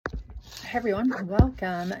Hey everyone,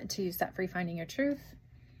 welcome to Set Free Finding Your Truth.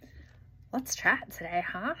 Let's chat today,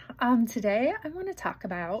 huh? Today I want to talk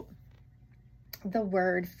about the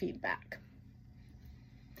word feedback.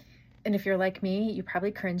 And if you're like me, you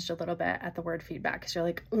probably cringed a little bit at the word feedback because you're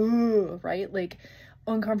like, ooh, right? Like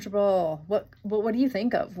uncomfortable. What do you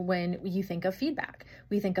think of when you think of feedback?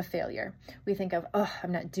 We think of failure. We think of, oh,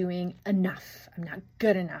 I'm not doing enough. I'm not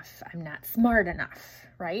good enough. I'm not smart enough,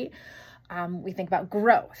 right? We think about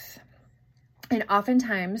growth. And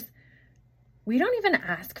oftentimes we don't even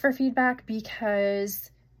ask for feedback because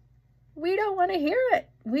we don't want to hear it.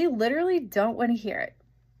 We literally don't want to hear it.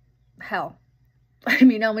 Hell, I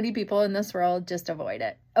mean, how many people in this world just avoid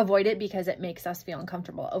it? Avoid it because it makes us feel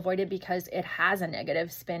uncomfortable. Avoid it because it has a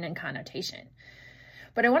negative spin and connotation.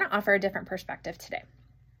 But I want to offer a different perspective today.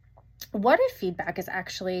 What if feedback is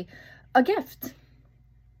actually a gift?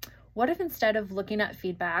 What if instead of looking at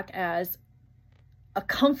feedback as a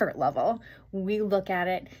comfort level, we look at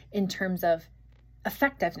it in terms of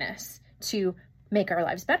effectiveness to make our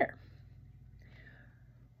lives better?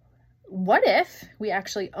 What if we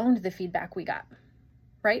actually owned the feedback we got,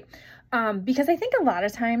 right? Because I think a lot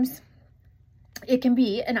of times it can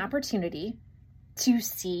be an opportunity to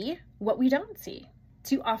see what we don't see,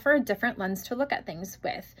 to offer a different lens to look at things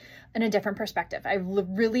with and a different perspective. I've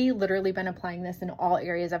really literally been applying this in all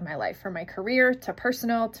areas of my life, from my career to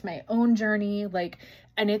personal to my own journey.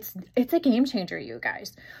 And it's a game changer, you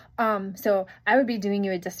guys. So I would be doing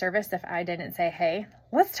you a disservice if I didn't say, hey,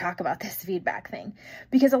 let's talk about this feedback thing.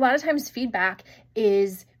 Because a lot of times feedback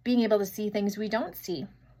is being able to see things we don't see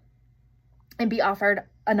and be offered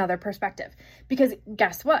another perspective. Because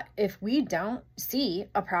guess what? If we don't see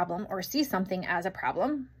a problem or see something as a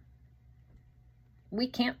problem, we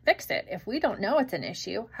can't fix it. If we don't know it's an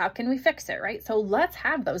issue, how can we fix it, right? So let's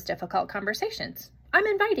have those difficult conversations. I'm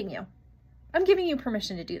inviting you. I'm giving you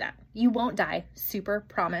permission to do that. You won't die. Super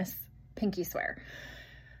promise, pinky swear.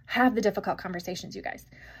 Have the difficult conversations, you guys.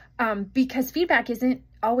 Because feedback isn't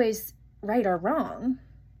always right or wrong.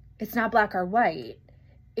 It's not black or white.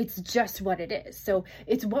 It's just what it is. So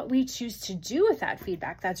it's what we choose to do with that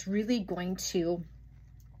feedback that's really going to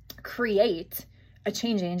create a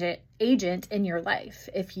change agent in your life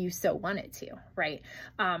if you so want it to, right?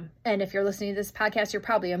 And if you're listening to this podcast, you're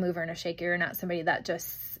probably a mover and a shaker. You're not somebody that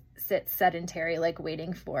just sits sedentary, like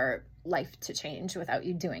waiting for life to change without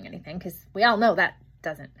you doing anything, because we all know that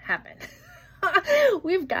doesn't happen.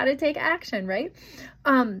 We've got to take action, right?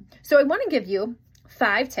 So I want to give you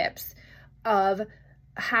 5 tips of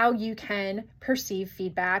how you can perceive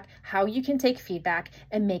feedback, how you can take feedback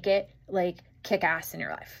and make it like kick ass in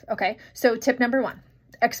your life. Okay. So tip number 1,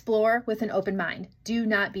 explore with an open mind. Do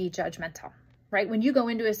not be judgmental, right? When you go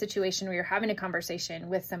into a situation where you're having a conversation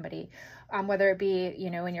with somebody, whether it be,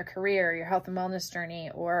 in your career, your health and wellness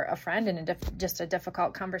journey, or a friend in just a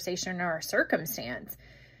difficult conversation or a circumstance,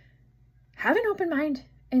 have an open mind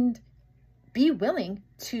and be willing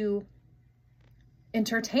to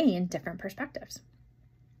entertain different perspectives.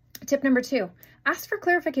 Tip number 2, ask for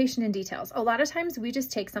clarification and details. A lot of times we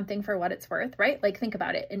just take something for what it's worth, right? Like think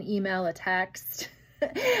about it, an email, a text,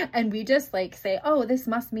 and we just say, oh, this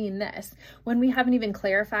must mean this, when we haven't even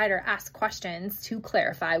clarified or asked questions to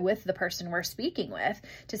clarify with the person we're speaking with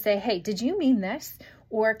to say, hey, did you mean this?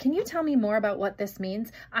 Or can you tell me more about what this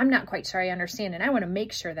means? I'm not quite sure I understand, and I want to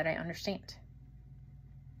make sure that I understand.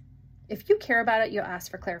 If you care about it, you'll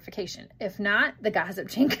ask for clarification. If not, the gossip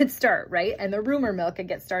chain could start, right? And the rumor mill could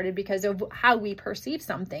get started because of how we perceive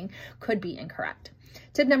something could be incorrect.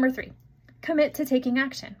 Tip number 3, commit to taking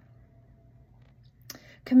action.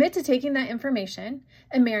 Commit to taking that information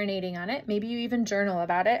and marinating on it. Maybe you even journal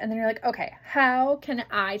about it. And then you're like, okay, how can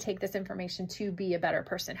I take this information to be a better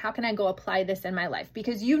person? How can I go apply this in my life?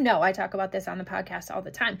 Because I talk about this on the podcast all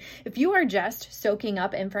the time. If you are just soaking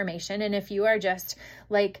up information, and if you are just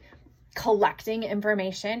collecting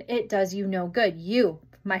information, it does you no good. You,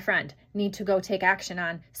 my friend, need to go take action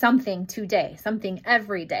on something today, something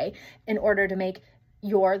every day, in order to make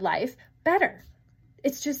your life better.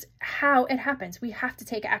 It's just how it happens. We have to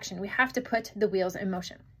take action. We have to put the wheels in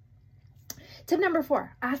motion. Tip number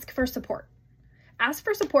 4, ask for support. Ask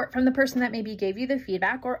for support from the person that maybe gave you the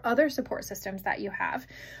feedback, or other support systems that you have.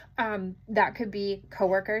 That could be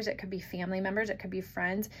coworkers, it could be family members, it could be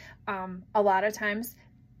friends. A lot of times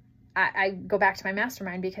I go back to my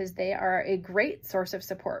mastermind because they are a great source of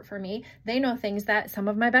support for me. They know things that some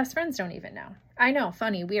of my best friends don't even know. I know,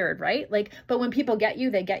 funny, weird, right? But when people get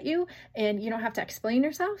you, they get you, and you don't have to explain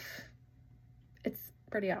yourself. It's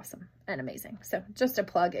pretty awesome and amazing. So just a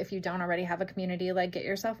plug, if you don't already have a community, get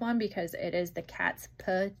yourself one, because it is the cat's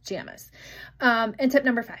pajamas. And tip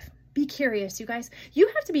number 5, Be curious, you guys. You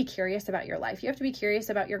have to be curious about your life. You have to be curious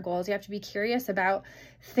about your goals. You have to be curious about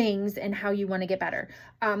things and how you want to get better.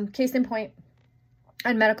 Case in point, I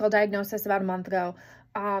had medical diagnosis about a month ago.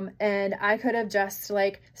 And I could have just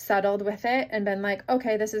like settled with it and been like,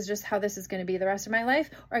 okay, this is just how this is going to be the rest of my life.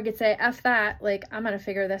 Or I could say, F that, like, I'm going to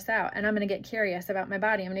figure this out and I'm going to get curious about my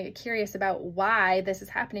body. I'm going to get curious about why this is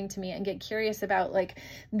happening to me and get curious about like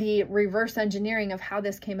the reverse engineering of how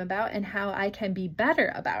this came about and how I can be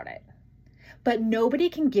better about it. But nobody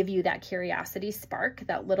can give you that curiosity spark,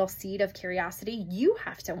 that little seed of curiosity. You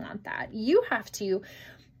have to want that. You have to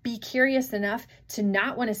be curious enough to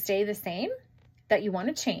not want to stay the same, that you want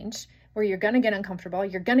to change, where you're going to get uncomfortable,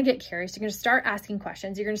 you're going to get curious, you're going to start asking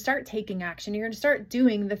questions, you're going to start taking action, you're going to start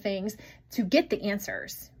doing the things to get the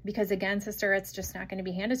answers. Because again, sister, it's just not going to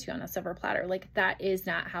be handed to you on a silver platter. Like, that is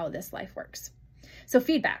not how this life works. So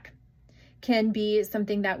feedback can be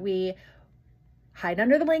something that we hide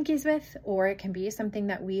under the blankies with, or it can be something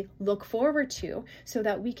that we look forward to so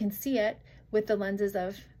that we can see it with the lenses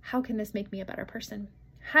of, how can this make me a better person?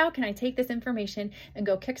 How can I take this information and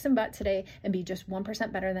go kick some butt today and be just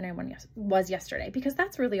 1% better than I was yesterday? Because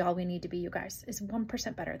that's really all we need to be, you guys, is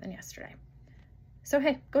 1% better than yesterday. So,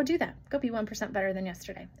 hey, go do that. Go be 1% better than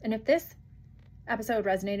yesterday. And if this episode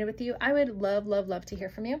resonated with you, I would love, love, love to hear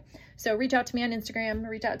from you. So reach out to me on Instagram,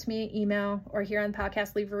 reach out to me, email, or here on the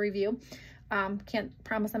podcast, leave a review. Can't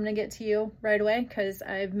promise I'm going to get to you right away because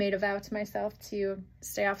I've made a vow to myself to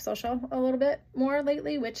stay off social a little bit more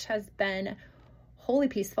lately, which has been wholly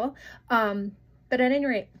peaceful. But at any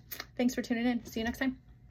rate, thanks for tuning in. See you next time.